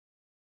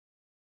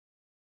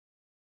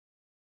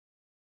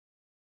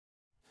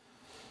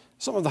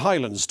Some of the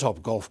Highland's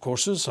top golf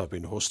courses have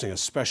been hosting a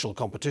special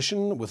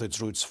competition with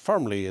its roots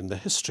firmly in the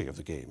history of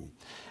the game.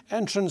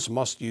 Entrants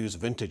must use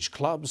vintage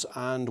clubs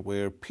and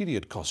wear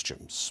period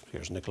costumes.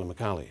 Here's Nicola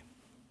McCally.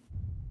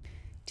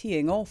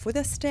 Teeing off with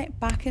a step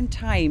back in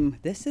time,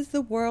 this is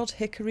the World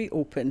Hickory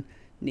Open,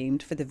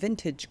 named for the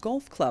vintage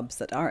golf clubs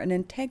that are an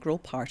integral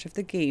part of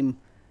the game.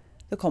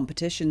 The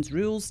competition's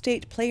rules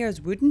state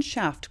players' wooden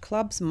shaft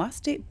clubs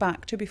must date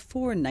back to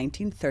before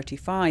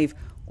 1935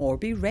 or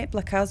be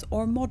replicas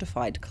or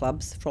modified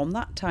clubs from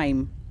that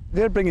time.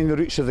 They're bringing the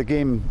roots of the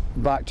game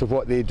back to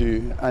what they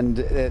do, and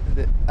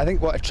I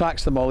think what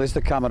attracts them all is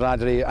the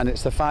camaraderie, and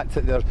it's the fact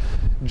that they're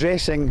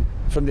dressing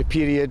from the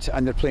period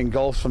and they're playing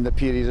golf from the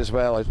period as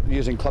well,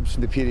 using clubs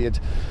from the period.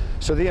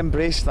 So they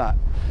embrace that,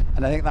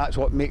 and I think that's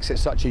what makes it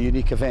such a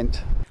unique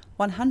event.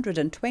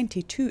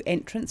 122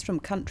 entrants from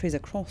countries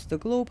across the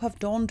globe have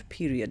donned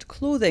period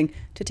clothing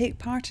to take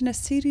part in a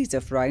series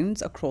of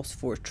rounds across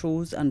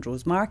Fortrose and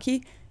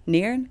Rosemarkie,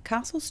 Nairn,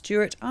 Castle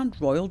Stewart and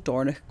Royal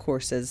Dornoch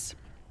courses.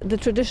 The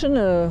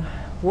traditional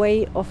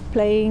way of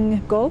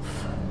playing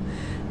golf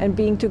and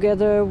being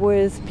together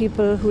with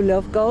people who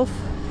love golf.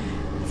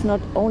 It's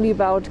not only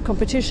about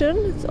competition,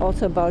 it's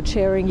also about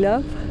sharing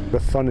love.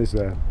 The fun is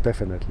there,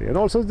 definitely. And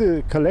also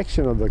the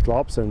collection of the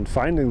clubs and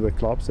finding the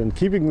clubs and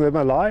keeping them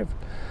alive.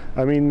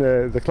 I mean,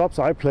 the clubs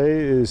I play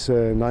is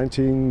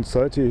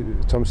 1930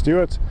 Tom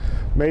Stewart,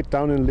 made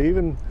down in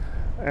Leven,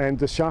 and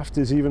the shaft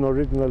is even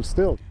original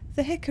still.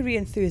 The hickory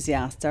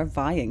enthusiasts are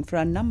vying for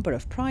a number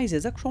of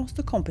prizes across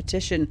the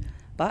competition,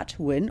 but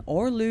win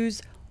or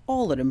lose,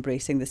 all are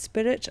embracing the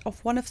spirit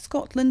of one of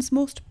Scotland's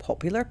most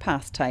popular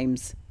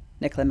pastimes.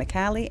 Nicola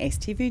McCally,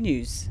 STV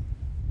News.